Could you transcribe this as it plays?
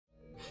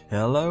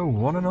Hello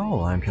one and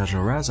all, I'm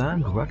CasualRaz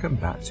and welcome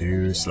back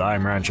to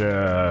Slime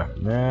Rancher.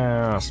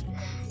 Yes,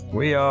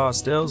 we are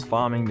still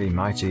farming the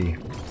mighty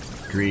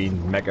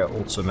green mega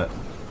ultimate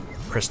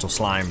crystal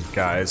slime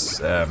guys.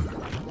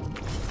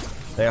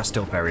 They are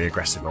still very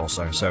aggressive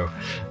also, so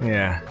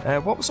yeah.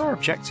 What was our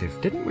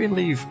objective? Didn't we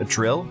leave a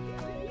drill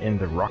in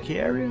the rocky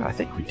area? I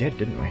think we did,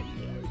 didn't we?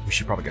 We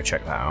should probably go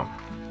check that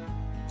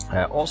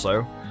out.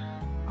 Also,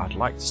 I'd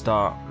like to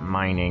start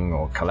mining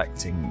or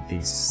collecting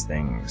these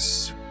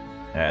things.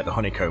 The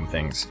honeycomb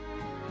things.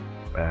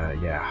 So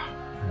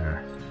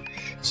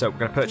we're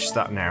going to purchase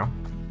that now,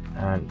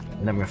 and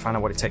then we're going to find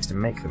out what it takes to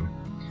make them,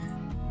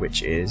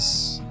 which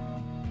is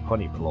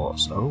honey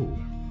plorts. Oh,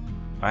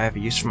 I have a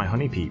use for my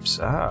honey peeps.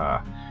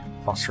 Ah,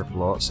 phosphor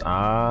plorts.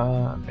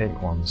 Ah,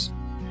 pink ones.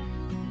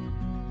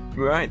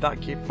 Right,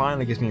 that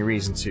finally gives me a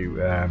reason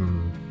to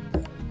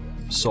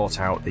sort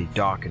out the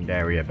darkened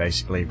area,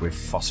 basically, with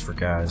phosphor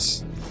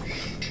guys.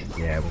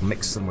 Yeah, we'll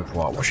mix them with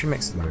what? What should we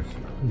mix them with?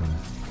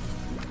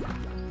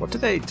 What do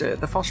they do?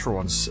 The phosphor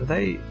ones, are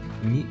they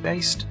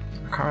meat-based?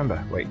 I can't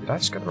remember. Wait, did I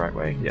just go the right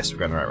way? Yes, we're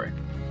going the right way.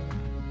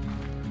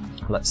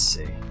 Let's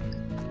see. Do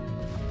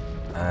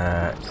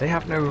they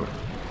have no...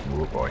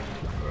 Oh boy.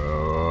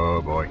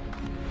 Oh boy.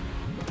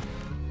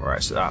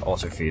 Alright, so that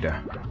auto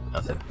feeder.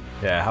 Nothing.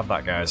 Yeah, have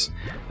that, guys.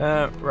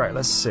 Right,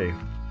 let's see.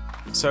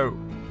 So,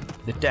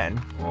 the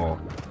den, or...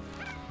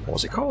 what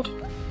was it called?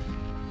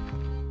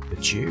 The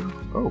Jew?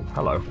 Oh,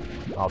 hello.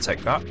 I'll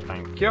take that.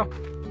 Thank you.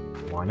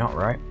 Why not,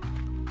 right?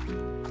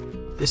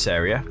 This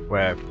area,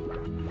 where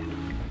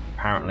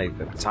apparently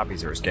the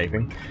tabbies are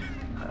escaping,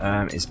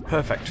 is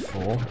perfect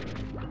for...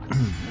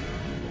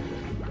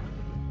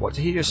 What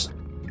did he just...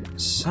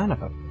 Son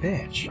of a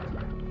bitch.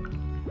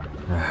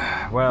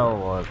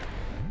 Well,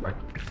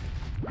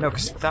 no,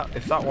 because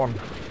if that one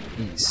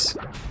eats...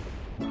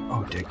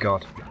 Oh dear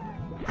God.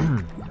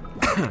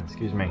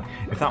 Excuse me.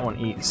 If that one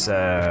eats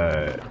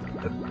the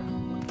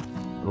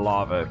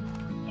lava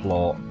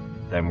plort,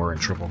 then we're in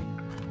trouble.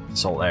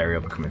 This whole area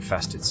will become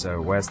infested,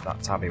 so where's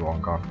that tabby one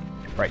gone?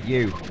 Right,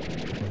 you!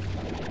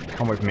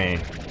 Come with me.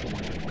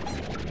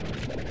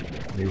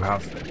 You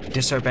have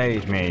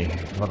disobeyed me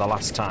for the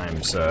last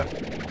time, sir.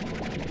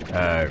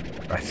 I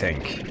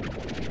think.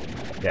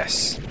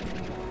 Yes.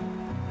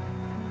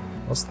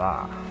 What's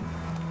that?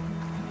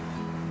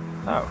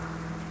 Oh.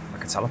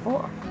 Like a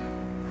teleporter?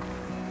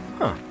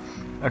 Huh.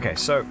 Okay,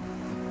 so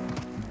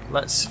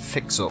let's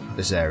fix up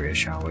this area,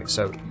 shall we?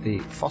 So, the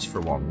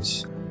phosphor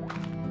ones...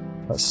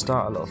 Let's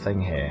start a little thing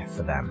here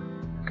for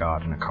them.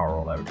 Garden, a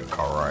coral, there we go,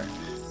 coral, right.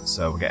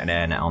 So we'll get an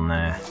air net on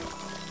there.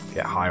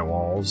 Get high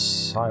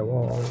walls,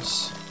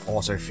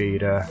 auto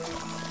feeder.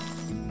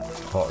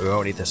 But we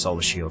won't need the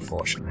solar shield,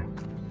 fortunately.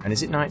 And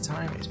is it night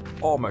time? It's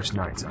almost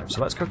night time, so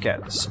let's go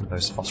get some of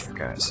those phosphor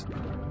guys.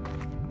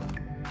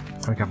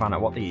 We can find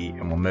out what they eat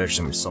and we'll merge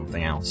them with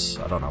something else.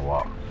 I don't know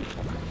what.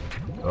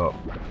 But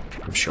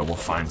I'm sure we'll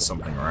find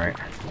something, right?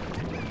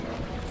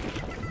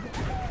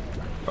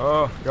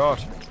 Oh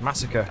God,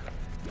 massacre.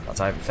 But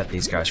I haven't fed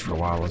these guys for a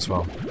while as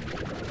well.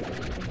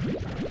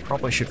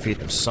 Probably should feed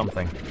them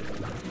something.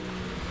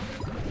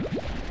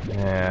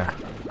 Yeah.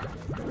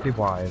 Be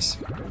wise.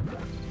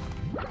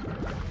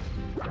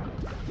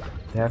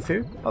 They have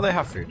food? Oh, they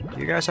have food. Do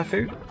you guys have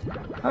food?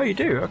 Oh, you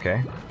do?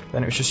 Okay.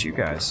 Then it was just you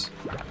guys.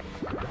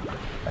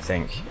 I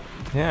think.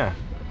 Yeah.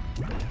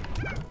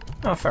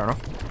 Oh, fair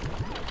enough.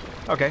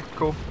 Okay,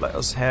 cool. Let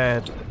us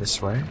head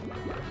this way.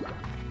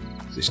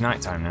 It's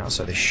nighttime now,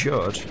 so they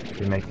should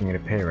be making an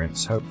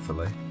appearance,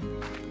 hopefully.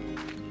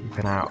 Keep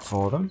an eye out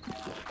for them.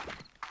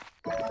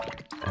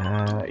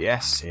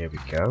 Yes, here we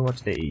go. What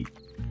do they eat?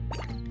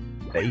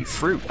 They eat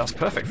fruit. That's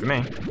perfect for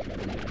me.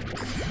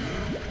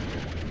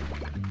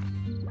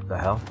 What the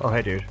hell? Oh,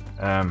 hey, dude.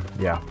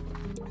 Yeah.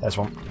 There's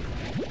one.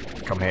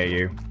 Come here,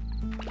 you.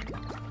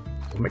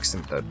 We'll mix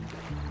them with the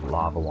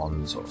lava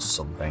ones or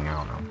something. I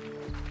don't know.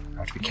 I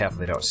have to be careful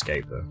they don't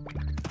escape, though.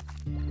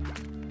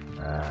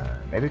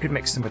 Maybe we could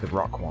mix them with the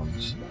rock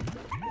ones.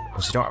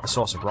 Because we don't have a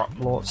source of rock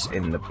plorts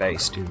in the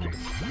base, do we?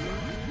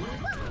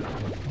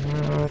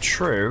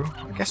 True.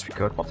 I guess we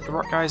could. What do the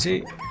rock guys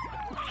eat?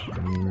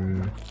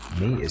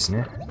 Meat, isn't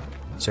it?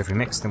 So if we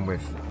mix them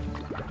with...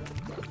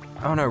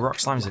 Oh no, rock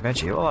slime's a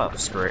veggie. Oh,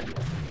 that's great.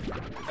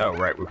 Oh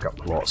right, we've got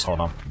plorts. Hold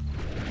on.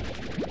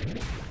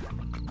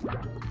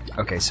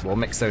 Okay, so we'll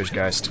mix those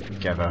guys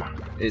together.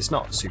 It's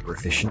not super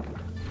efficient.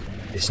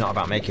 It's not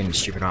about making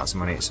stupid amounts of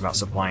money, it's about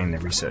supplying the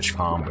research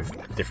farm with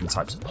different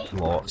types of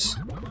plorts.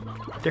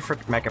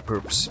 Different mega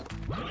poops,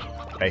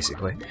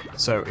 basically.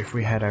 So if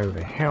we head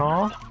over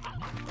here,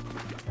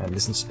 and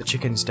listen to the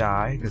chickens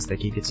die because they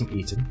keep getting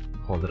eaten,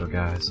 poor little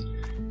guys,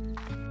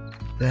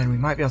 then we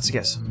might be able to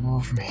get some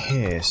more from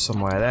here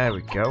somewhere. There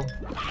we go.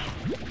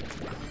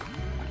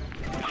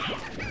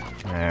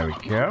 There we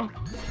go.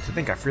 I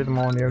think I threw them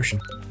all in the ocean.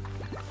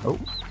 Oh.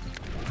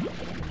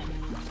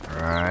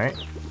 Alright.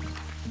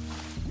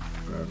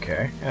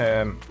 Okay,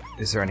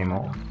 is there any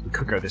more? We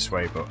could go this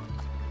way, but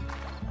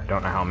I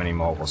don't know how many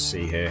more we'll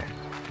see here.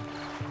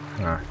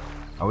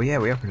 Oh yeah,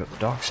 we opened up the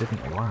docks,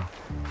 didn't we? Wow.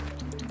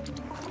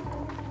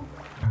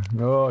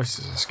 Oh, this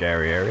is a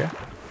scary area.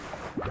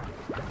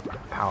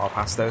 Power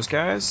past those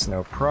guys,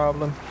 no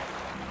problem.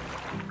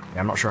 Yeah,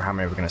 I'm not sure how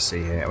many we're going to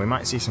see here. We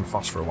might see some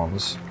phosphor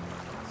ones.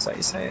 Is that how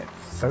you say it?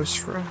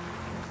 Phosphor?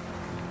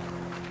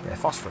 Yeah,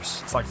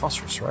 phosphorus. It's like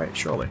phosphorus, right?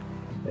 Surely.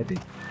 Maybe?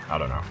 I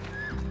don't know.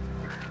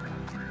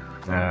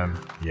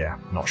 Yeah,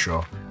 not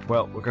sure.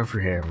 Well, we'll go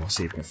through here and we'll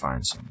see if we can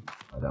find some.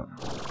 I don't know.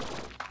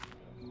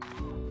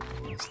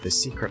 It's the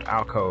secret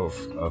alcove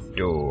of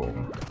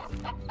doom.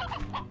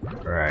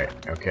 Right,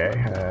 okay.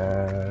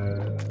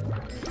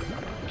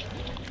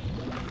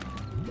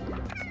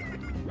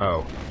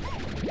 Oh.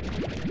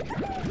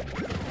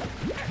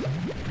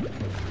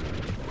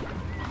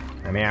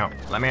 Let me out.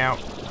 Let me out.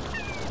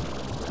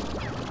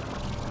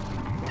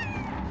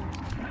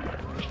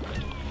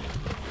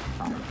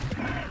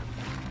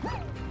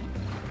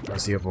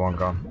 Where's the other one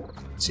gone?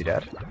 Is he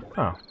dead?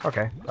 Oh,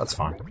 okay. That's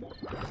fine.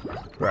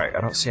 Right,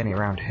 I don't see any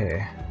around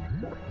here.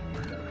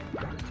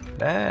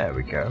 There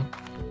we go.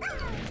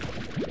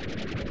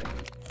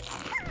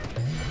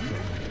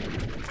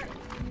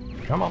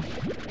 Come on.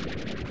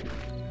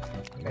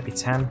 Maybe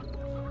 10.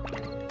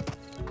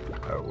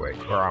 Oh, wait.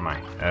 Where am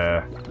I?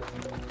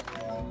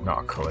 Not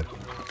a colour.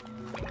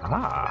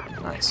 Ah,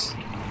 nice.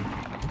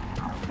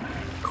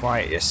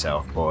 Quiet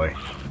yourself, boy.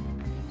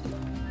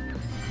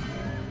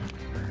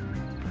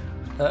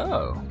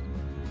 Oh.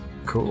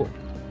 Cool.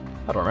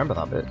 I don't remember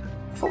that bit.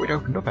 I thought we'd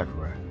opened up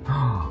everywhere.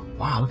 Oh,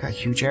 wow, look at that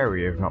huge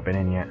area we've not been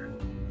in yet.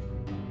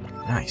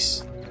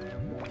 Nice.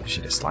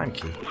 Should have slime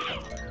key.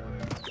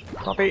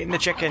 Stop eating the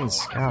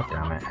chickens! God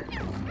damn it.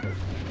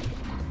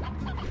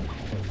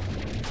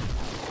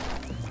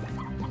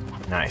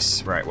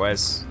 Nice. Right,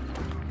 where's...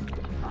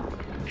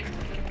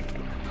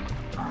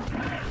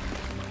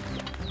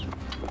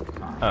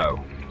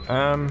 Oh.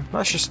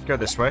 Let's just go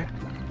this way.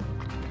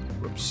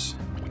 Whoops.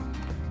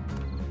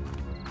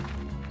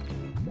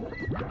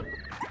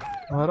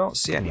 Well, I don't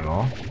see any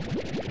more.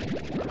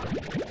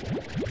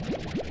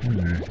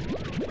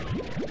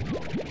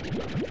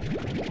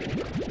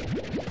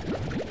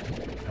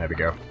 There we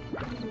go.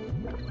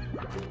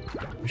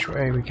 Which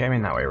way? We came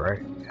in that way,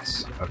 right?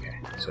 Yes. Okay.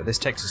 So this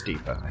takes us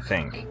deeper, I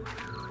think.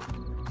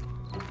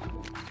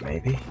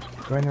 Maybe?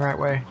 Going the right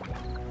way?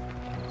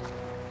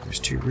 There's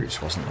 2 routes,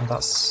 wasn't there?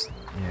 That's...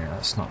 yeah,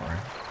 that's not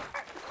right.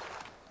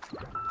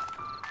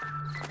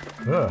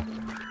 Ugh.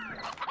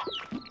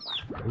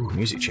 Ooh,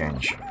 music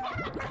change.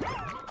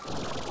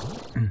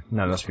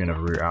 No, there must be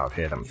another route out of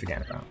here that I'm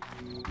forgetting about.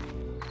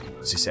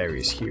 This area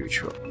is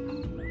huge.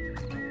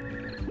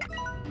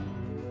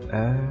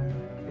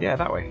 Yeah,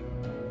 that way.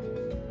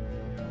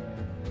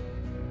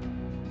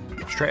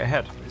 Straight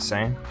ahead, it's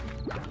saying.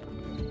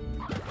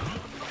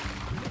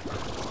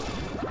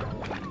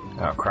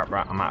 Oh crap,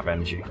 right, I'm out of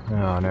energy.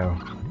 Oh no.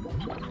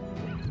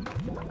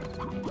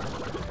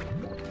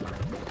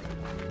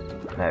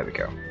 There we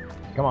go.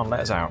 Come on, let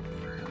us out.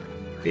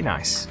 Be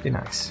nice, be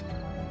nice.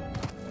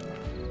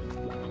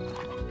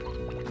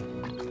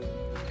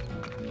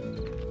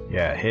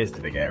 Yeah, here's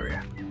the big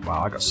area.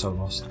 Wow, I got so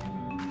lost.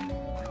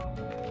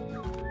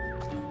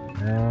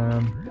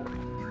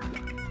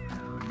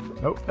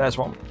 Oh, there's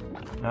one.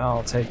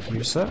 I'll take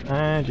you, sir,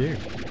 and you.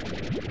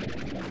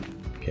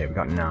 Okay, we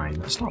got 9.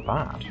 That's not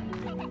bad.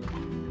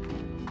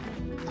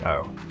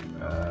 Oh.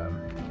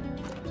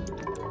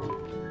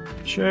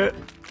 Shit.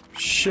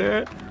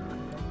 Shit.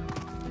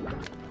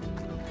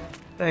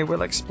 They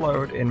will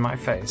explode in my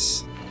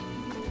face.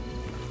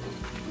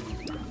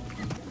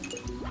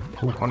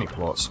 Ooh, honey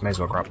quartz. May as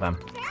well grab them.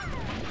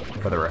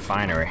 For the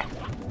refinery.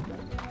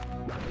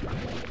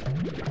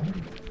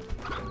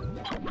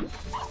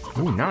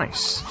 Ooh,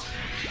 nice.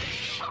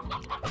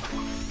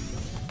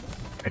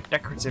 A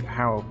decorative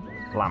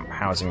lamp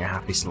housing a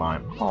happy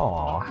slime.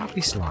 Aw,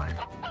 happy slime.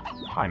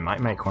 I might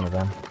make one of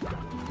them.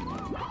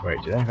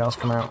 Wait, did anything else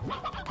come out?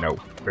 No.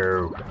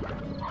 Boo.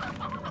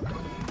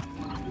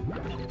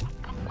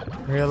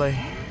 Really?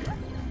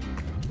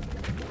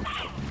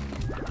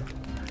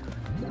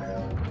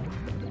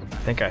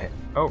 I think I hit...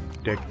 oh,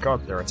 dear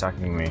God, they're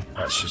attacking me.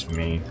 That's just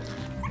mean.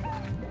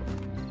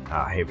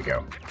 Ah, here we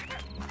go.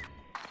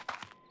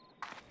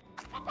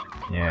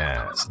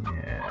 Yes,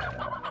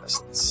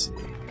 let's see.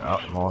 Oh,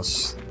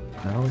 moss.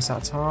 No, is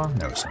that tar?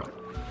 No, it's not.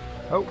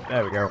 Oh,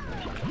 there we go.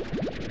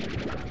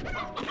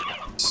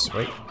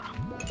 Sweet.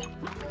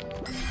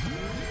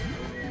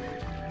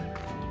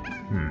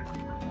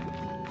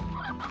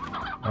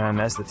 And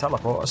there's the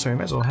teleporter, so we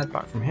may as well head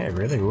back from here,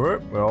 really.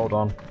 Whoop, well, hold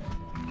on.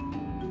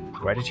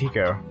 Where did he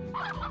go?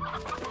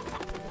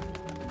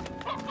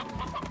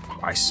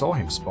 I saw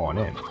him spawn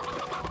in.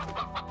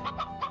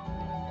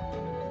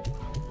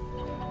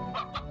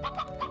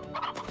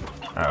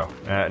 Oh,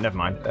 never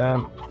mind.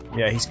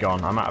 Yeah, he's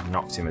gone. I might have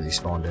knocked him as he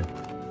spawned in.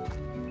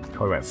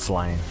 Probably went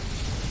flying.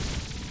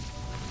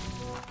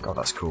 God,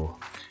 that's cool.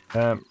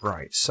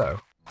 Right, so...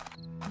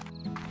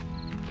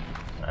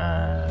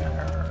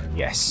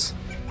 yes.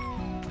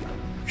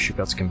 Should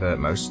be able to convert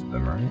most of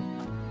them, right?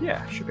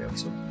 Yeah, should be able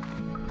to.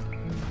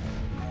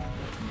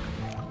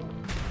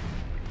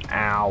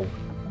 Ow.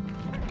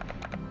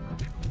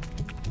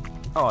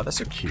 Oh, they're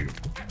so cute.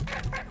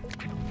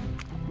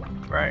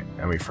 Right,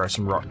 and we throw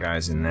some rock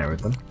guys in there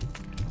with them.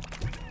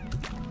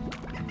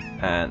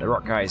 And the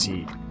rock guys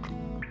eat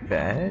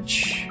veg.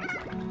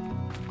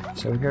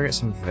 So we go get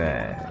some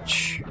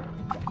veg.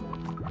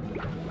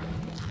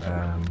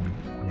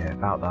 Yeah,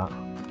 about that.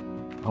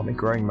 Aren't we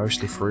growing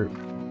mostly fruit?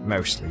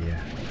 Mostly,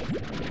 yeah.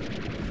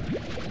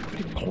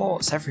 Big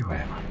plots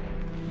everywhere, man.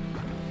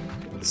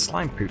 The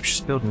slime poop's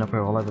just building up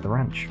all over the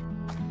ranch.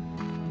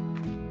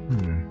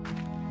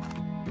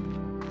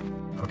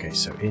 Okay,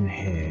 so in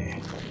here...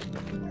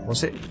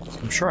 Was it?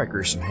 I'm sure I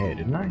grew some here,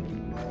 didn't I?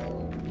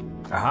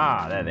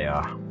 Aha, there they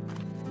are.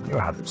 I knew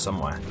I had them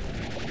somewhere.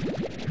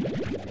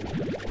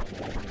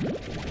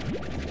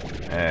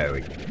 There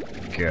we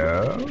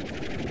go.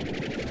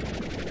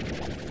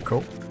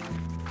 Cool.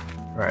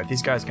 Right, if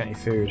these guys get any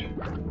food...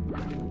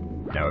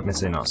 No,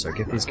 admittedly not, so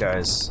give these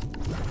guys...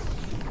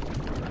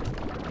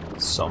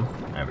 some.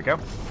 There we go.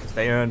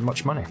 They earn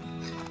much money.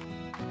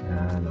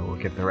 And we'll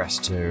give the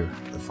rest to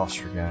the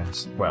phosphor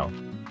guys. Well,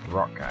 the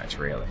rock guys,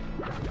 really.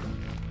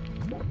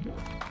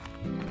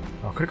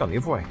 Oh, I could have gone the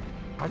other way.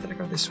 Why did I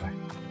go this way?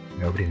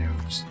 Nobody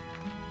knows.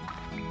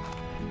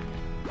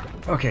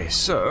 Okay,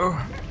 so...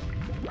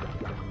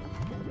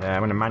 I'm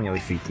going to manually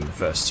feed them the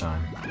first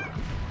time.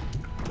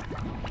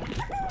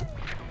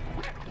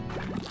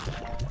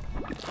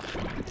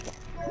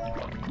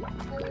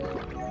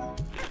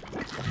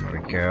 There we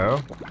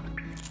go.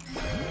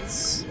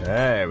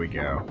 There we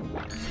go.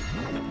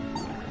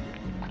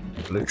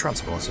 Blue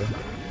transporter.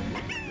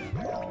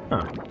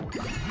 Huh.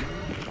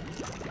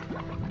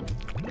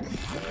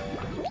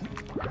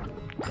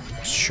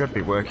 Should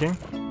be working.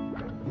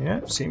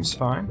 Yeah, seems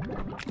fine.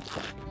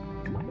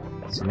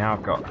 So now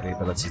I've got the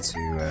ability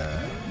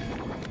to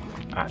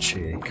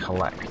actually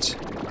collect.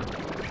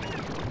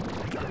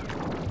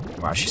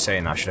 Well, actually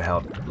saying that, I should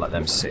have let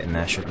them sit in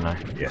there, shouldn't I?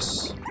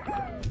 Yes.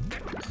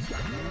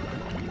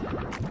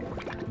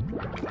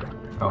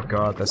 Oh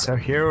god, they're so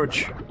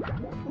huge!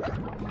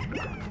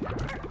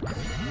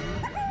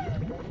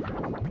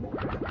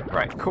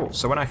 Right, cool.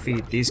 So when I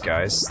feed these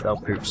guys, they'll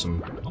poop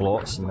some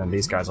plorts, and then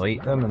these guys will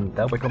eat them, and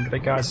they'll become the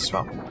big guys as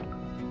well.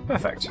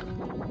 Perfect.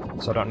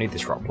 So I don't need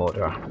this rock plort,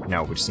 do I?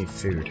 No, we just need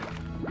food.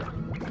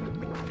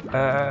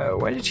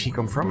 Where did he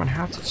come from, and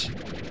how did...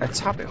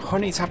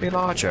 honey tabby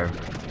largo.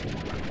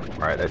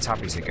 Right, the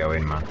tabbies are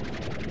going, man.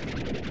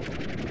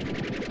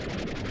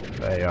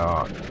 They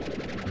are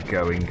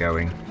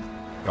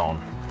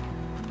gone.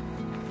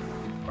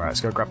 Right,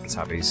 let's go grab the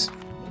tabbies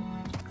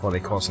before they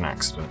cause an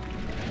accident.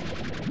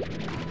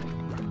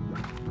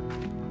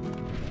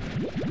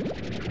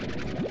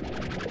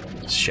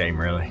 It's a shame,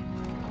 really.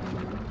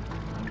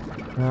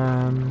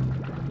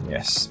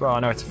 Yes. Well, I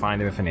know where to find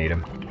them if I need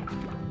them.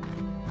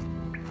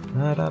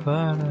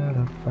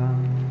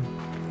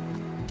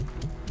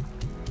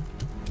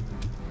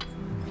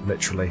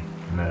 Literally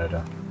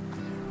murder.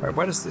 Right,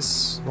 what does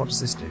this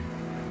do?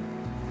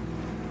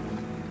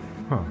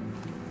 Huh.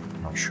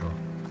 Not sure.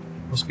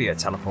 Must be a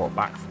teleport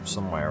back from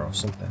somewhere or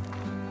something.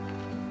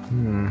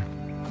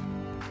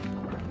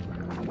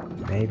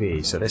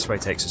 Maybe. So this way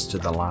takes us to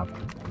the lab.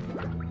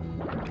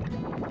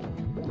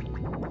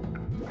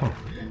 Huh.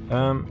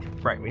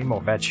 Right, we need more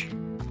veg.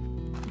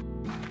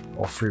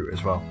 Or fruit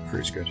as well.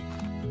 Fruit's good.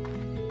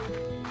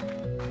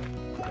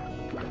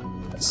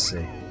 Let's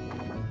see.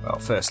 Well,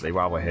 firstly,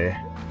 while we're here.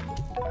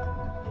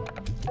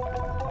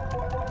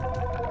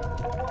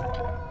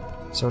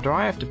 So do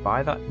I have to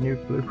buy that new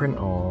blueprint,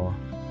 or...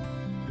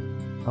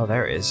 Oh,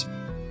 there it is.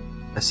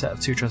 A set of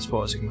 2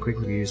 transporters that can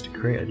quickly be used to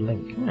create a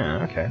link.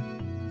 Yeah, okay.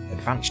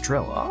 Advanced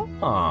drill.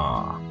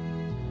 Ah.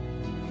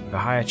 With a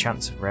higher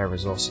chance of rare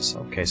resources.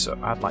 Okay, so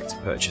I'd like to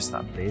purchase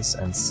that, please,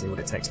 and see what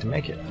it takes to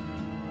make it.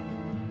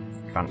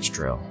 Advanced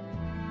drill.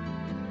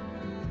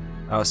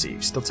 Oh, see,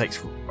 it still takes...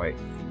 Wait.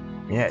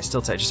 Yeah, it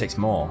still just takes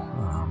more.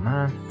 Oh,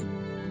 man.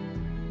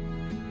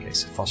 Okay,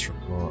 so phosphor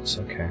plorts,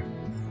 okay.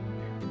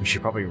 We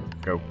should probably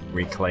go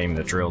reclaim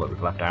the drill that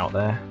we've left out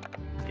there.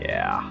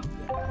 Yeah.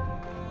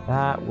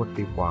 That would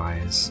be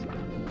wise.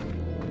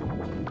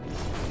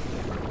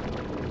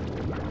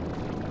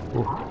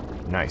 Ooh,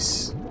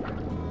 nice.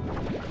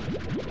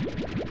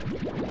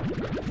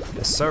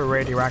 They're so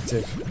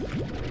radioactive.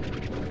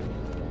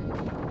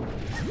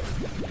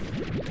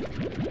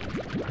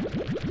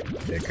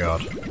 Dear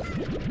God.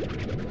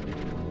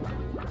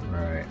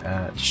 Right,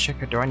 just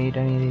check it. Do I need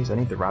any of these? I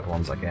need the rad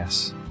ones, I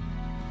guess.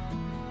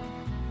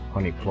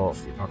 Honey plort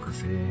for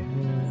hypocrisy.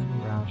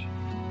 Rad.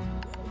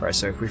 Right,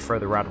 so if we throw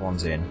the rad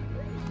ones in.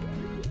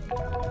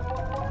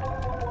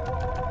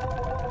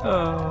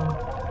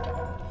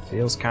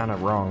 Feels kind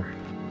of wrong.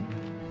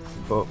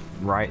 But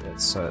right at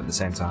the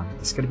same time.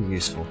 It's going to be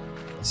useful.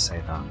 Let's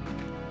say that.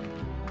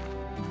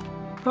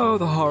 Oh,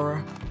 the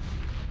horror.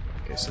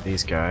 Okay, so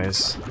these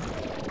guys.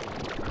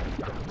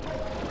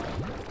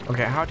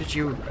 Okay, how did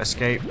you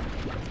escape?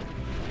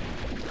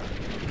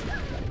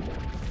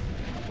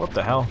 What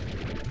the hell?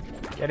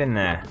 Get in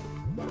there.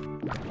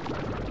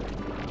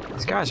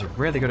 These guys are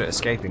really good at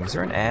escaping. Is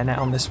there an air net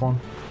on this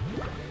one?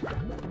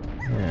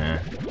 Yeah.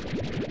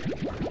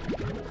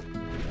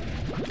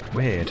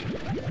 Weird.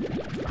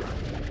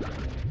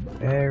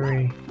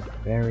 Very,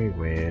 very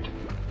weird.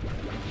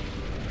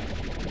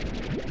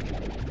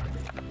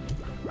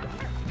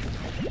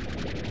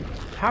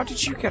 How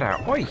did you get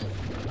out? Oi!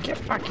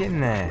 Get back in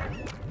there.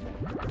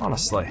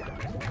 Honestly.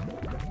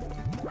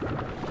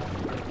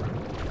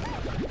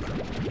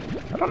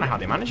 I don't know how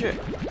they manage it.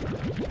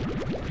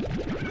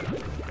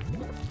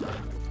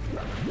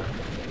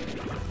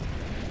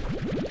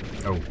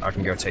 Oh, I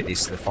can go take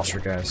these to the foster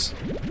guys.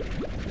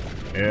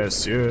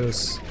 Yes,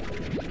 yes.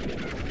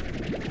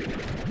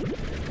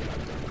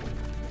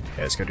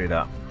 Okay, let's go do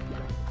that.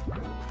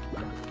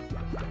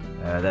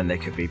 Then they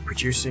could be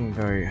producing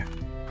the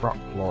rock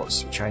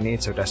plots, which I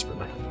need so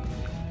desperately.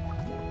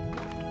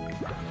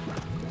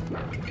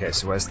 Okay,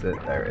 so where's the...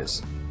 there it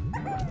is.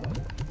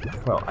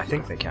 Well, I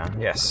think they can.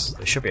 Yes,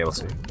 they should be able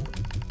to.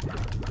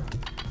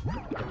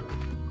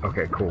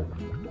 Okay, cool.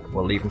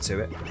 We'll leave them to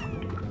it.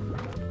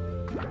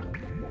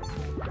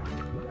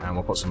 And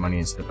we'll put some money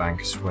into the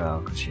bank as well,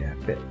 because yeah,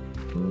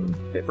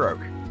 bit broke.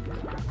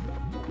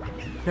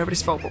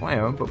 Nobody's fault but my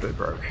own, but a bit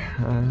broke.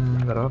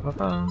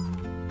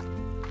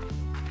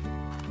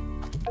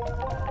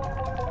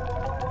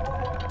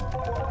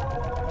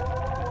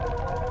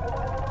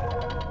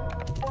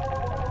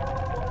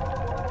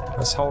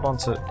 Let's hold on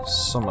to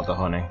some of the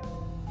honey,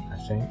 I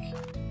think.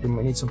 Didn't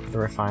we need some for the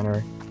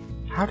refinery?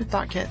 How did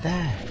that get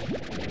there?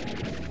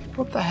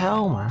 What the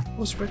hell, man?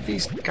 What's with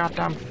these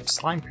goddamn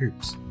slime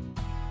poops?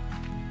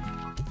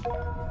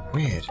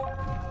 Weird.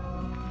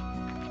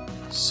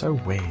 So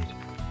weird.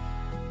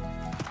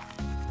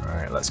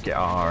 Alright, let's get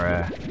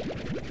our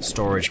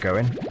storage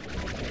going.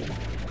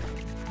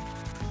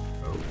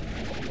 Oh.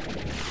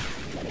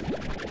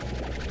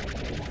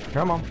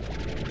 Come on.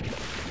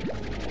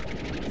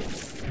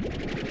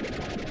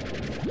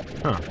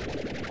 Huh.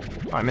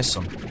 Oh, I missed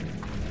some.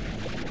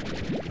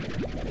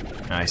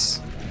 Nice.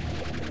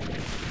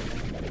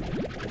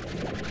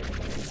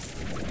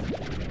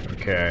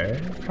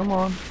 Okay. Come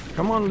on.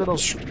 Come on, little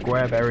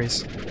square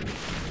berries.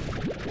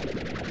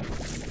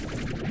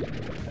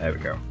 There we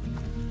go.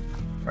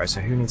 Right, so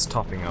who needs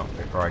topping up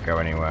before I go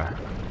anywhere?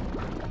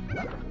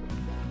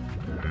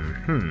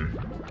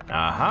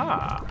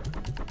 Aha!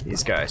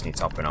 These guys need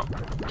topping up.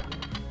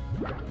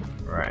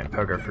 Right,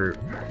 pogo fruit.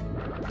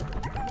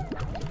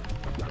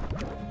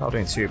 Not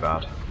doing too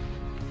bad.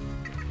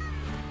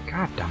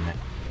 God damn it.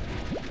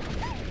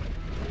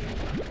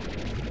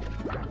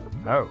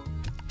 Oh.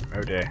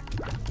 Oh dear.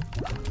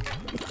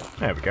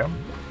 There we go.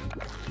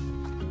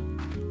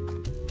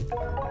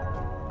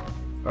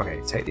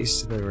 Okay, take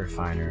these to the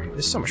refinery.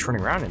 There's so much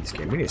running around in this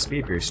game. We need a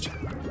speed boost.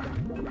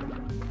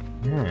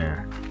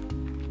 Yeah.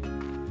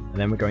 And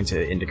then we're going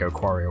to Indigo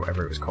Quarry or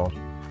whatever it was called.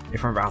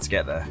 If I'm about to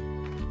get there.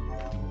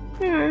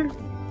 Yeah.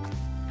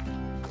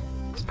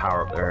 Let's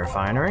power up the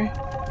refinery.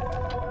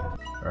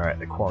 Alright,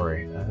 the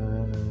quarry.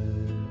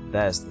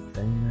 There's the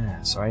thing there.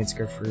 So I need to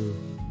go through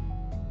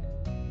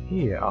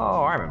here.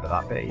 Oh, I remember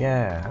that bit.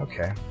 Yeah,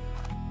 okay.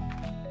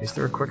 Is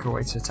there a quicker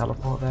way to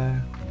teleport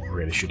there? I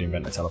really should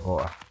invent a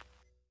teleporter.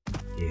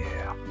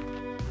 Yeah.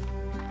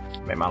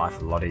 Make my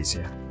life a lot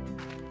easier.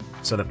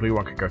 So the blue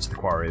one could go to the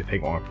quarry, the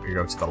pink one could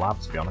go to the lab,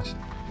 to be honest.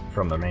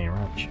 From the main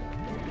ranch.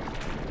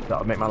 That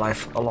would make my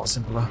life a lot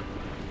simpler.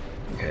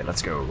 Okay,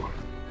 let's go.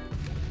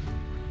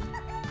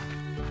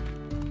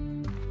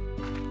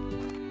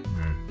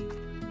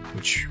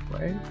 Which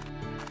way?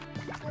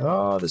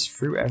 Oh, there's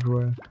fruit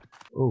everywhere.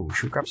 Oh,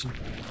 should we grab some?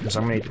 Because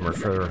I'm gonna need them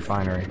for the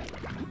refinery.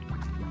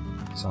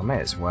 So I may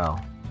as well.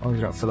 As long as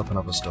we don't fill up on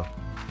other stuff.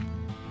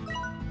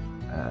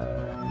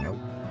 Nope.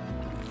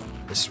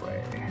 This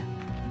way.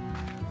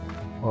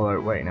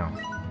 Although, wait, no.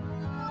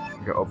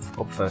 Go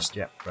up first.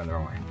 Yep, going the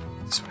wrong way.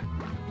 This way.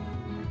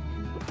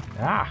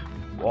 Ah!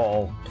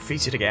 Wall.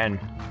 Defeated again.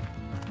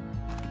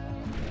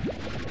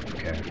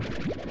 Okay.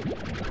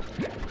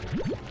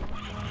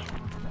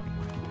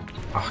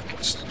 Oh,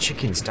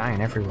 chickens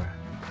dying everywhere.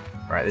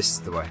 Right, this is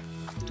the way.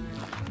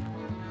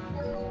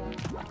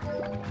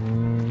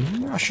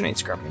 I shouldn't need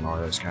to grab any more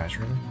of those guys,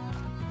 really.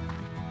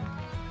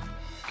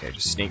 Okay,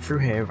 just sneak through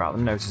here without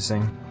them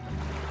noticing.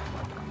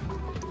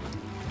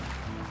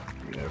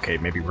 Okay,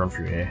 maybe run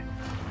through here.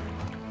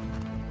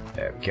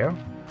 There we go.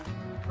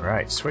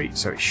 Right, sweet.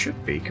 So it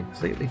should be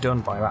completely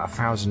done by about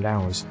 1,000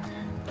 hours.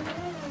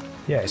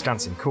 Yeah, it's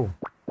dancing. Cool.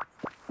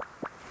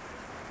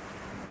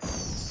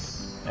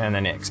 And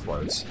then it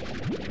explodes.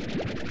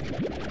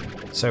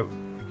 So,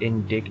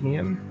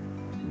 indignium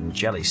and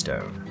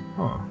jellystone.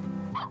 Huh.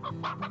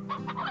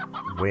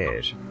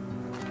 Weird.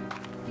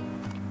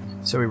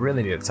 So we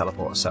really need a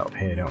teleporter set up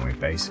here, don't we,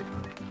 basically?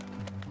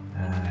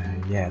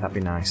 Yeah, that'd be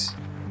nice.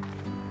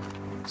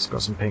 It's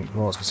got some pink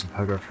balls, got some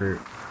pogo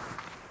fruit.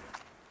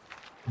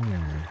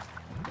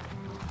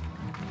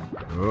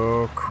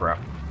 Oh, crap.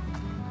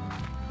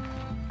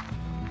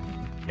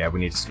 Yeah,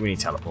 we need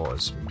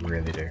teleporters, we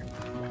really do.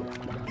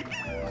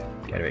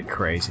 Get a bit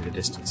crazy, the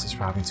distances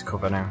we're having to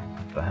cover now.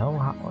 What the hell?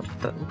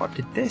 What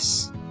did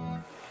this?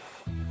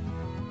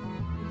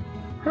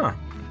 Huh.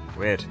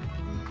 Weird.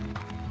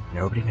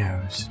 Nobody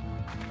knows.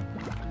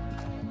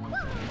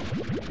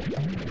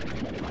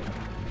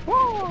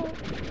 Whoa!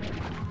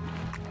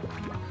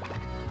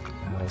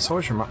 It's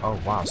always oh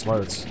wow, it's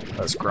loads.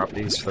 Let's grab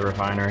these for the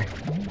refinery.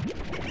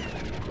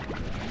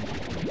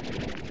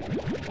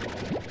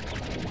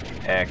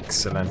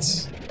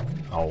 Excellent.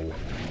 Oh.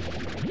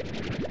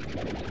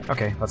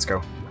 Okay, let's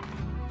go.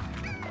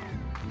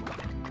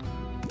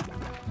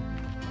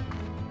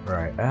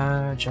 Right,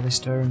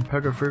 jellystone,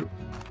 pogo fruit.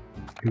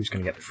 Who's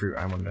gonna get the fruit,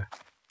 I wonder?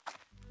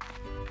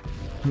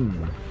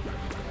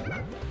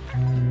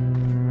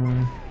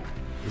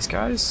 These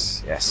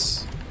guys?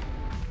 Yes.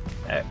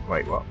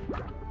 Wait, what?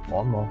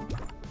 One more.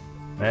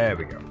 There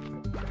we go.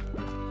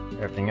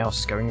 Everything else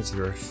is going into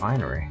the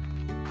refinery.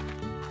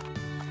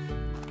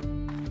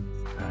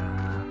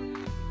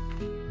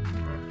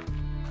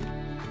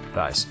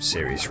 That is some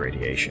serious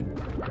radiation.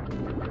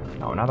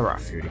 Oh, now they're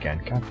out of food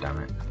again. God damn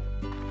it.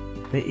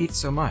 They eat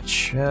so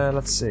much.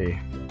 Let's see.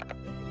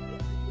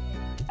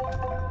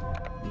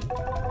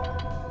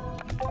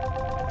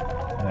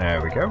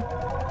 There we go.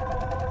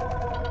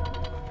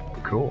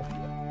 Cool.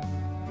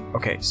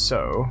 Okay,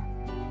 so...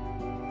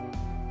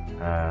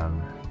 I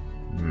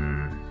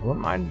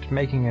wouldn't mind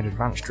making an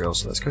advanced drill,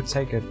 so let's go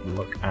take a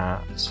look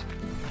at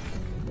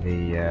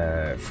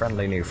the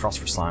friendly new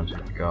phosphorus slimes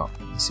we've got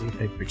and see if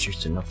they've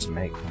produced enough to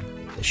make one.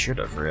 They should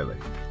have, really.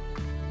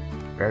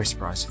 Very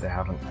surprised if they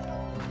haven't.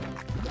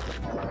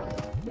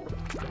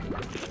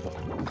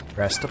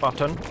 Press the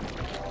button.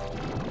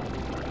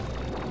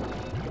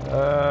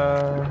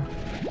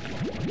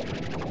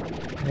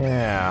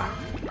 Yeah.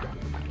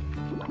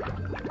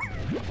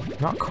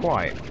 Not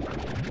quite.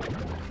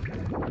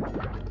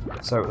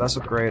 So let's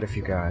upgrade a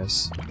few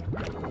guys.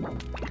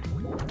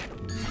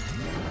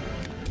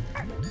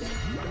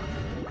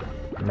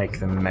 Make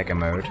them mega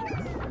mode.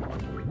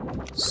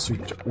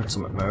 Super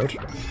ultimate mode.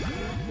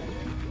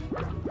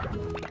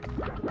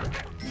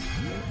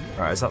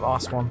 Right, is that the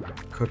last one?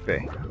 Could be,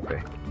 could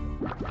be.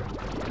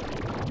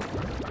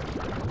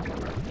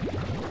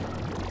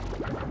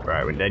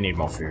 Right, they need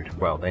more food.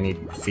 Well, they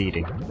need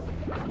feeding.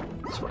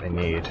 That's what they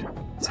need.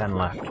 10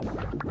 left.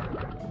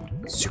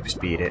 Super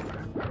speed it.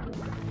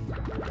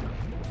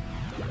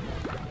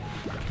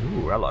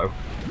 Ooh, hello.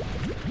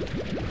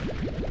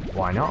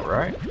 Why not,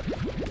 right?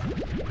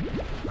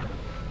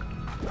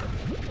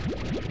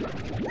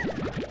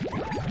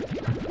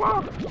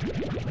 Whoa.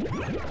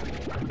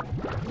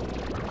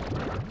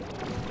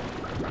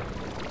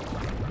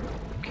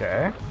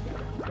 Okay.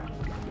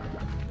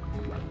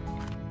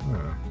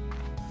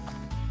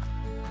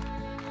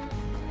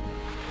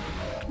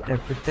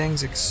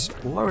 Everything's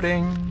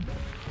exploding.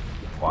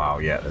 Wow,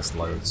 yeah, there's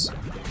loads.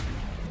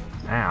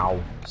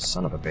 Ow,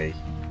 son of a bee.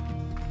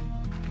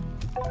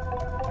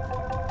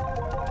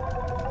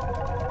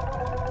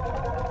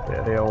 Bit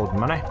of the old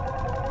money.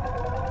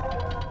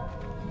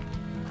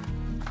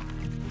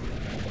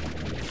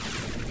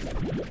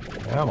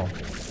 Come on.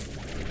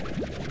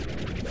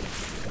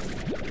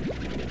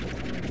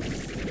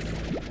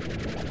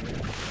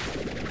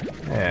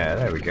 Yeah,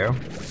 there we go.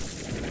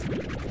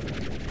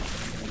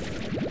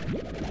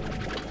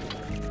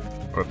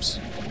 Whoops.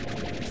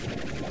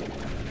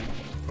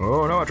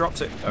 Oh no, I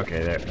dropped it.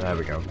 Okay, there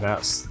we go.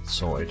 That's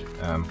sorted.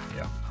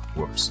 Yeah.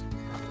 Whoops.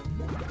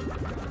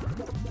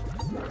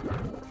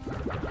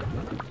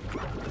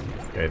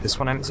 Okay, this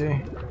one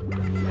empty?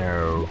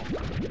 No.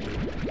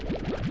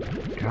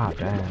 God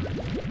damn.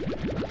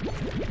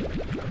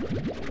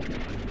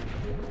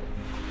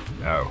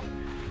 Oh.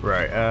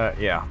 Right,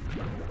 yeah.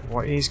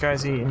 What are these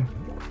guys eating?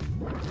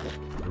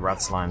 The rat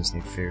slimes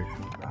need food.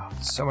 Oh,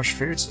 so much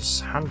food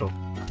to handle.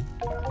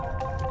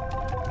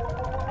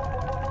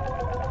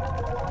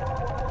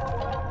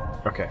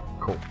 Okay,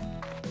 cool.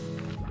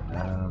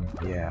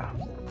 Yeah.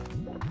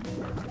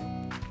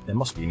 There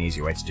must be an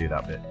easy way to do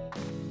that bit.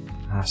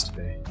 Has to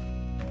be.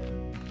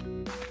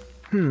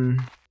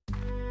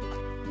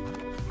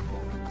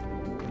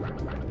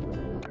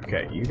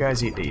 Okay, you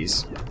guys eat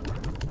these.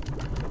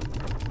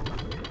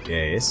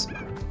 Yes.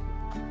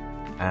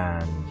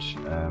 And,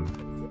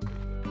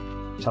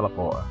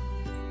 teleporter.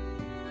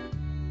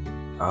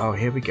 Oh,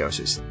 here we go.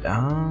 So it's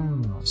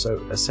so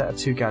a set of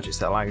 2 gadgets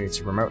that allow you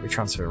to remotely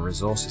transfer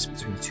resources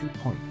between 2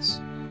 points.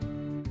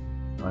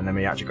 And then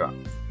we actually got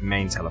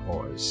main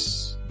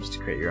teleporters, just to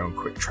create your own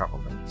quick travel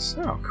links.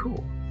 Oh,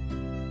 cool.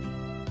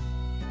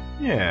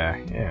 Yeah,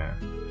 yeah.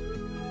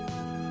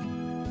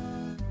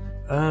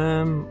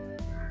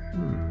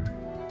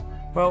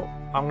 Well,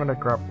 I'm gonna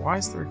grab. Why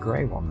is there a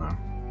grey one though?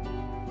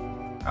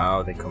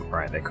 Oh, they come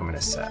right. They come in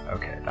a set.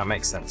 Okay, that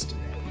makes sense to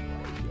me.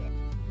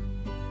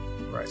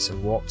 Right, so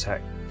warp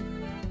tech,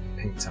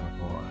 pink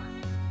teleporter.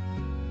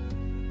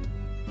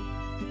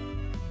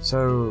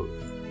 So,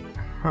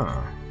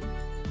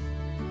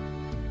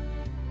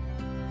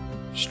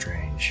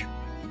 strange.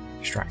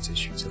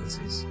 Extractors,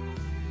 utilities.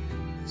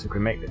 So we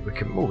can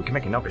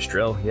make a novice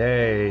drill.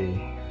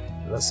 Yay!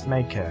 Let's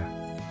make a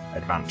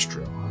advanced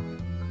drill.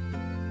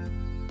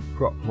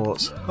 Crop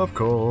ports, of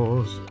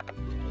course.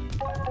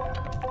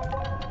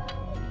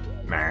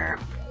 Meh.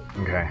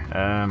 Okay.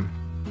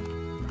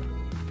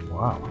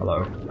 Wow.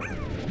 Hello.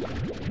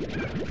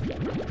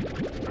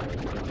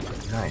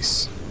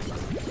 Nice.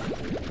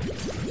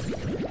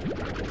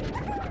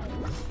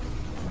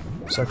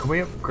 So can we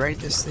upgrade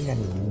this thing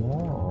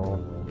anymore,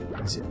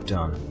 or is it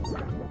done?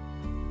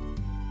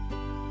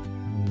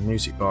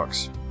 Music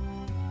box.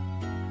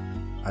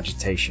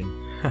 Agitation.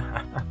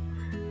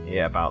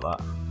 Yeah, about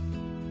that.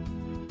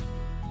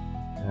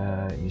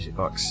 Music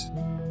box.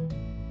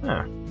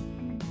 Huh.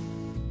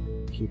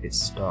 Keep it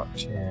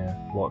stocked, yeah.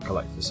 Water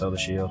collector, solar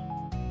shield.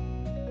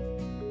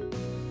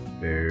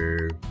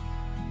 Boo.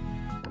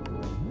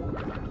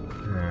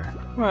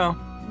 Well,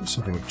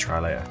 something we can try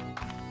later.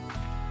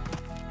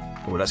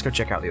 Oh, let's go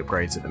check out the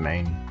upgrades at the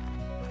main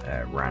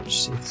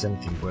ranch, see if there's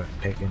anything worth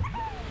picking.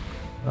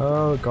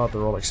 Oh god,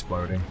 they're all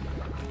exploding.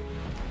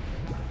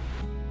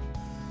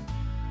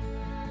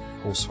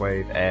 Full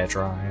swave, air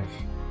drive.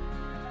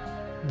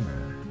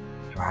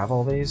 Do I have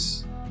all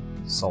these?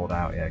 Sold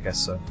out, yeah, I guess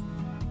so.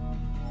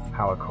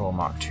 Power core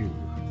Mark II.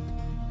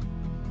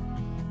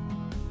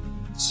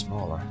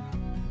 Smaller.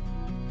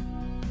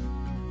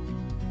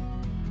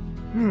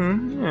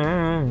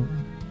 Yeah.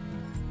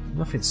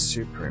 Nothing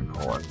super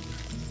important.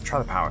 Try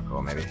the power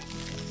core, maybe.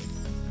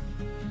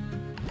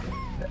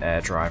 The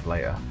air drive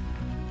later.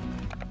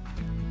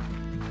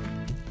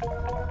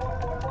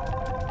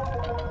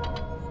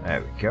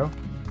 There we go.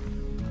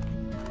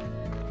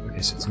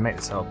 Okay, so to make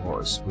the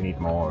teleporters, we need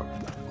more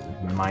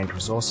mined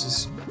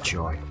resources.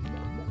 Joy.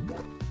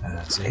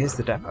 So here's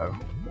the depot.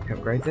 Can we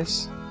upgrade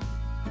this?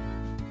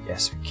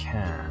 Yes, we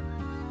can.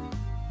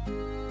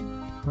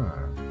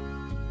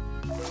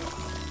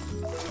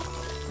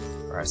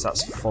 Right, so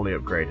that's fully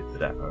upgraded the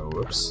depot.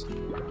 Whoops.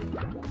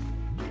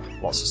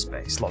 Lots of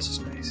space, lots of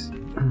space.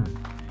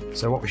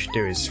 So what we should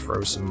do is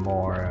throw some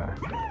more,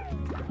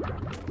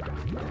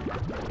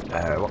 what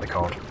are they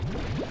called?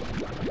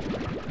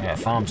 Yeah,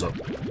 farms up.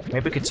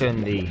 Maybe we could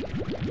turn the,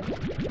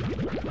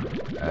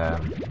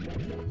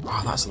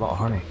 oh, that's a lot of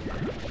honey.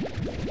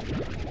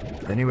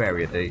 The new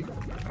area,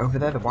 over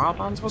there, the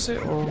wildlands, was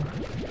it? Or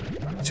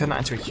turn that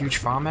into a huge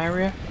farm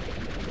area?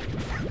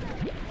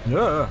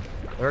 Yeah,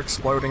 they're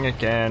exploding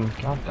again.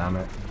 God damn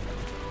it.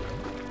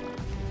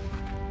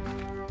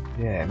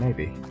 Yeah,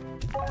 maybe.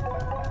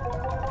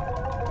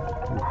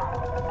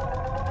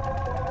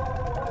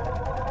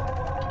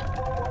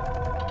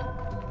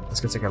 Let's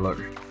go take a look.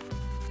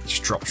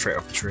 Just drop straight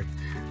off the tree.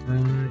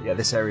 Yeah,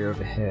 this area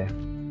over here.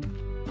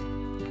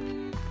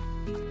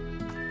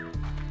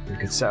 We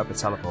could set up a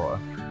teleporter.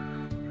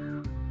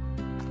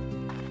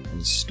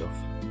 And stuff.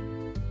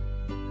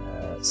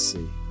 Let's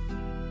see.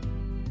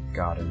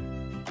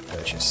 Garden.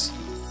 Purchase.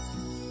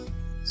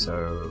 So,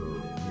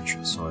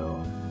 nutrient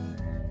soil.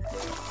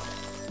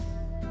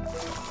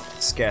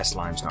 Scarce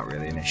lime's not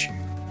really an issue.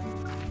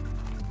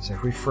 So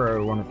if we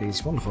throw one of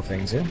these wonderful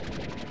things in...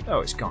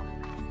 Oh, it's gone.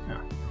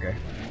 Oh, okay.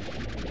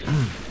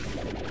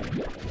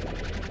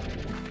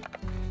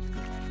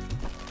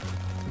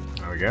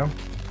 There we go.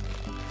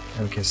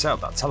 And we can set up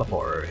that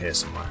teleporter over here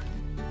somewhere.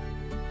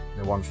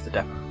 The one for the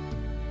depot.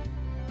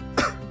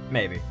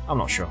 Maybe. I'm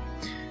not sure.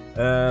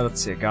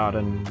 Let's see. A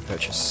garden.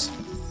 Purchase.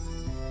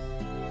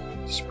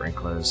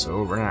 Sprinklers.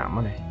 Oh, running out of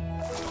money.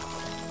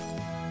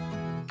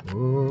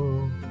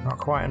 Ooh, not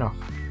quite enough.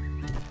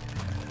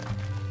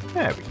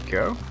 There we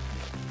go.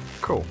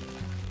 Cool.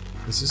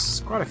 This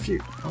is quite a few.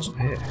 What's up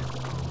here?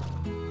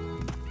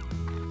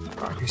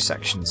 Quite a few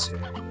sections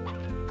here.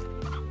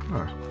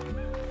 Huh.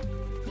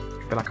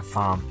 Could be like a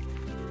farm.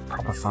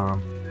 Proper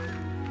farm.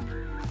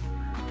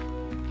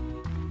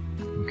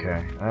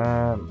 Okay.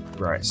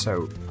 Right,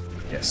 so...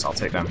 Yes, I'll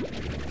take them.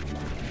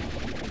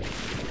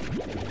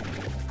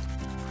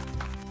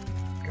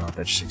 God,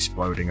 they're just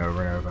exploding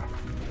over and over.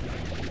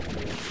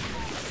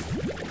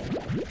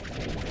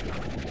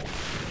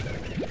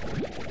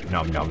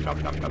 Nom nom nom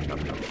nom nom nom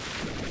nom.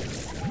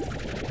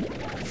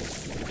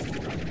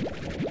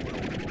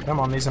 Come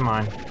on, these are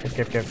mine.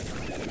 Give.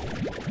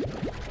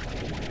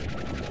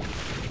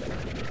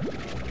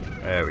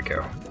 There we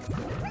go.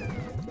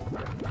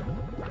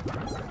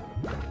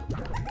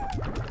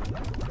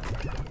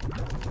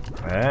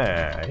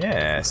 Ah,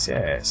 yes.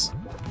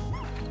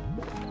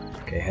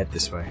 Okay, head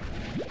this way.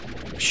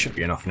 Should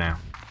be enough now.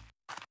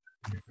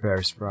 I'm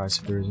very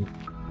surprised if there isn't.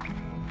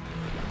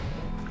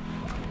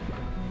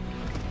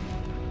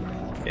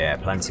 Yeah,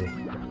 plenty.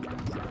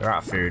 They're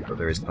out of food, but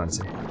there is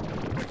plenty.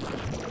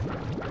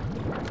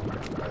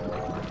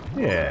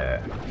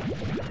 Yeah.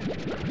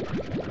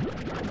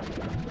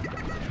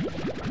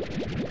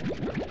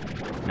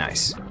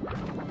 Nice.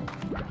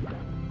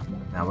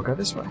 Now we'll go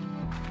this way.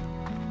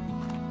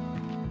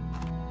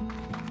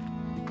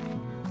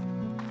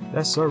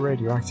 They're so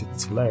radioactive,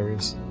 it's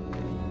hilarious.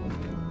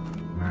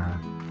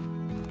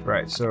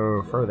 Right,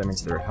 so throw them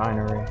into the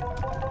refinery.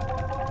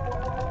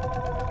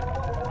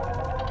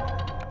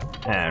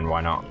 And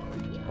why not?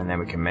 And then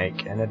we can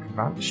make an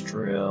advanced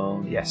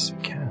drill. Yes,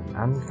 we can.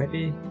 And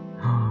maybe...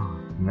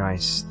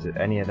 nice. Do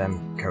any of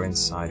them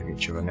coincide with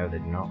each other? No, they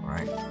do not,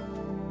 right?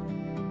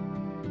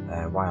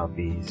 Wild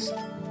bees.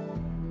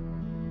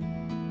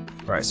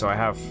 Right, so I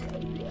have...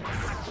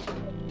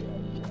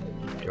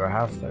 Do Do I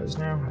have those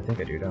now? I think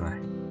I do, don't I?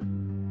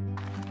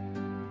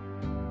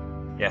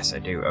 Yes, I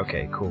do.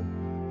 Okay, cool.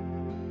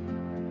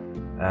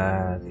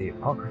 The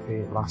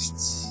apocryphy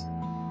lasts...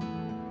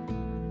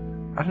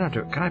 I don't know,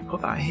 can I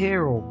put that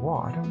here or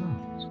what? I don't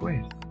know. It's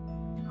weird.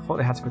 I thought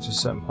they had to go to a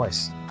certain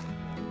place.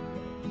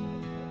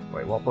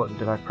 Wait, what button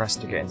did I press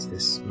to get into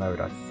this mode?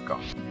 I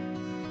forgot.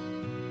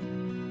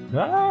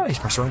 Ah, he's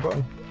pressed the wrong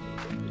button.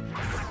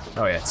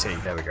 Oh yeah, T,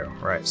 there we go.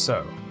 Right,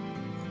 so...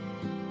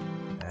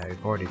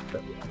 we've already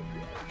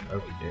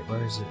opened it.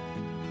 Where is it?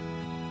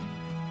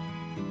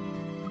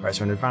 Right,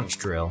 so an advanced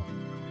drill.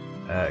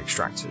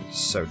 Extractors.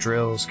 So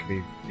drills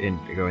can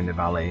go in the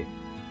valley.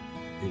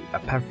 A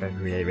perfect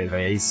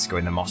race go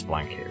in the moss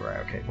blanket. Right,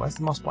 okay. Where's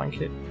the moss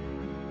blanket?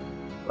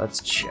 Let's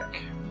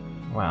check.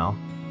 Well...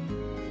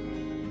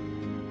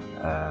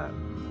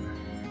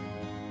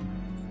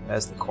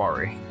 there's the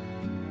quarry.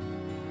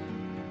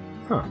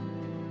 Huh.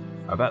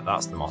 I bet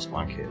that's the moss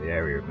blanket, the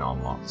area we've not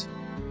unlocked.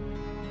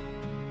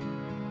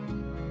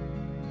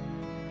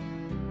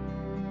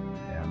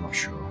 Yeah, I'm not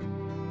sure.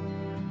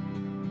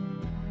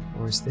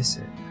 Or is this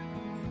it?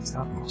 Is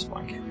that the moss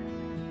blanket?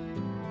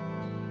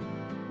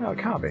 No, it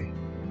can't be.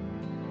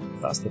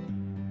 That's the...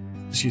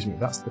 Excuse me,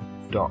 that's the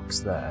docks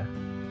there.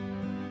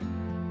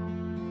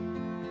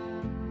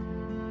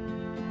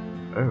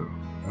 Oh,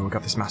 and we've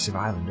got this massive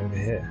island over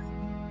here.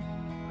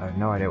 I have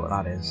no idea what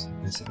that is.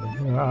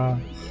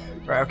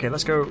 Right, okay,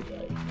 let's go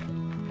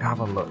have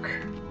a look.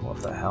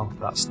 What the hell?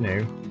 That's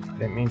new. I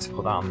didn't mean to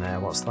put that on there.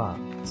 What's that?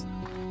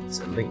 It's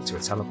a link to a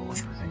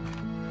teleporter, I think.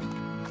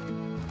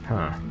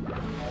 Huh.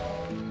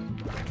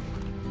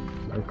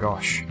 Oh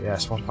gosh,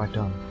 yes, what have I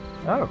done?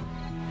 Oh!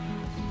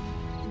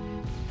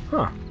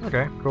 Huh,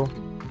 okay, cool.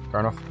 Fair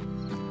enough.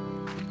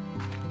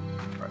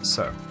 Right,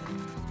 so,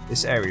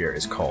 this area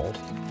is called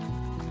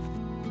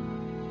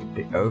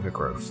the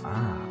Overgrowth.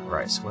 Ah,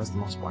 right, so where's the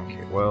moss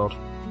blanket? World.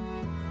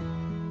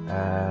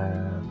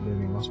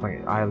 Blooming moss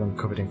blanket. Island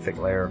covered in thick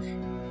layer of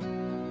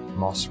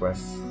moss where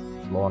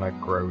fauna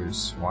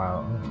grows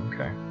wild. Oh,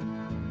 okay.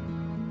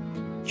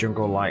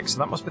 Jungle-like. So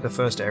that must be the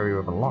first area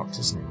we've unlocked,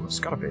 isn't it? It's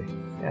gotta be.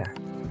 Yeah.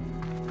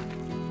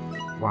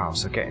 Wow,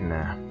 so getting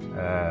there.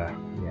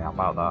 Yeah,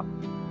 about that.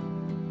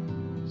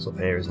 It's up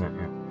here, isn't it?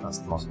 Yeah, that's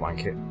the moss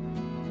blanket.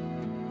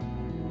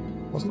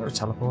 Wasn't there a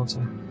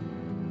teleporter?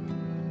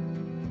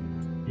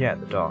 Yeah,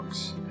 the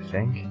docks, I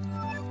think.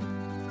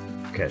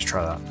 Okay, let's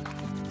try that.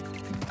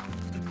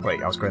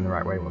 Wait, I was going the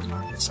right way, wasn't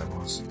I? Yes, I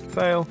was.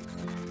 Fail.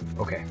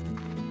 Okay.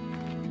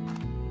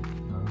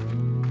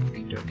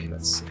 Okie dokie,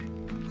 let's see.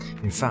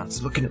 In fact,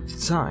 looking at the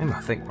time, I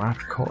think we'll have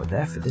to call it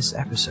there for this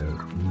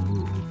episode.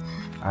 Ooh.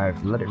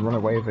 I've let it run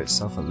away with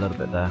itself a little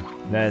bit there.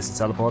 There's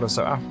the teleporter,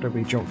 so after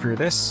we jump through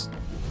this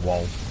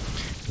wall,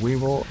 we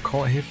will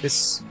call it here for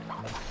this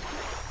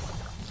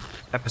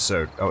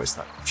episode. Oh, it's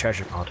that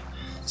treasure pod.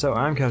 So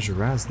I'm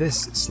CasualRaz,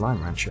 this is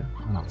Slime Rancher,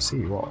 and I'll see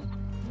you all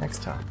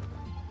next time.